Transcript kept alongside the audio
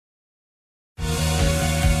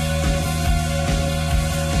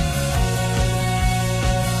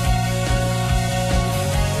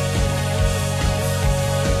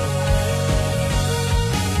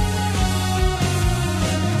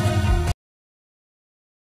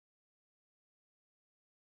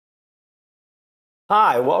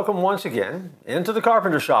Hi, welcome once again into the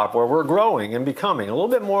Carpenter Shop, where we're growing and becoming a little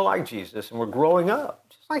bit more like Jesus, and we're growing up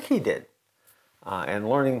just like he did, and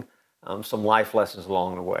learning some life lessons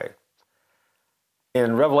along the way.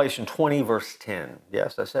 In Revelation 20, verse 10,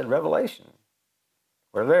 yes, I said Revelation.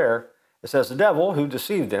 We're there. It says, the devil who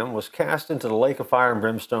deceived them was cast into the lake of fire and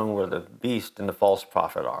brimstone where the beast and the false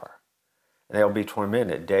prophet are. And they'll be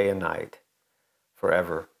tormented day and night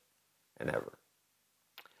forever and ever.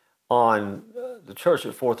 On the Church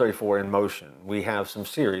at 434 in Motion, we have some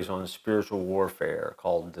series on spiritual warfare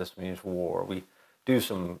called This Means War. We do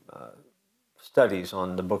some studies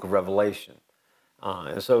on the book of Revelation.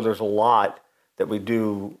 And so there's a lot that we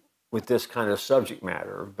do with this kind of subject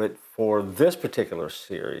matter. But for this particular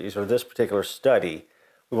series or this particular study,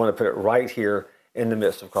 we want to put it right here in the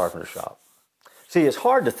midst of Carpenter Shop. See, it's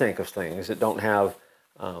hard to think of things that don't have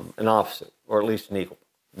an opposite, or at least an equal.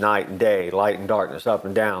 Night and day, light and darkness, up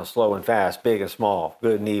and down, slow and fast, big and small,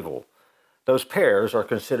 good and evil. Those pairs are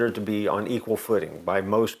considered to be on equal footing by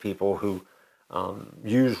most people who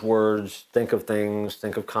use words, think of things,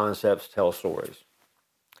 think of concepts, tell stories.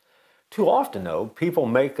 Too often, though, people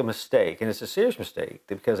make a mistake, and it's a serious mistake,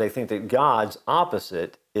 because they think that God's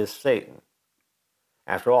opposite is Satan.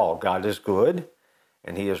 After all, God is good,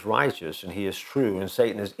 and he is righteous, and he is true, and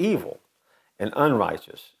Satan is evil and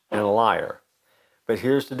unrighteous and a liar. But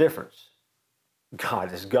here's the difference.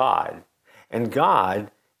 God is God, and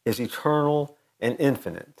God is eternal and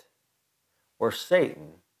infinite, where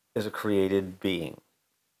Satan is a created being.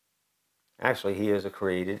 Actually, he is a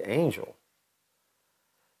created angel.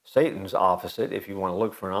 Satan's opposite, if you want to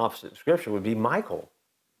look for an opposite in Scripture, would be Michael,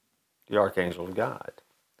 the archangel of God.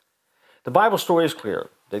 The Bible story is clear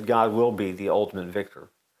that God will be the ultimate victor.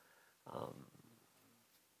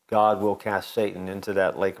 God will cast Satan into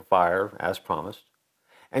that lake of fire, as promised.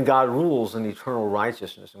 And God rules in eternal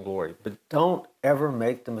righteousness and glory. But don't ever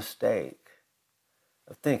make the mistake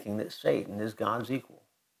of thinking that Satan is God's equal.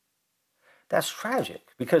 That's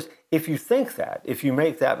tragic, because if you think that, if you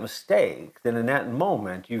make that mistake, then in that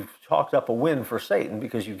moment you've chalked up a win for Satan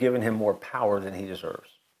because you've given him more power than he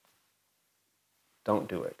deserves. Don't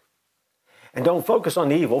do it. And don't focus on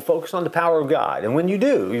the evil, focus on the power of God. And when you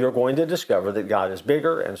do, you're going to discover that God is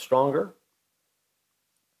bigger and stronger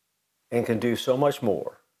and can do so much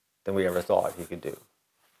more than we ever thought he could do.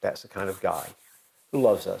 That's the kind of God who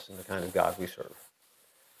loves us and the kind of God we serve.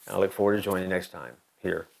 And I look forward to joining you next time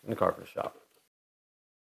here in the Carpenter Shop.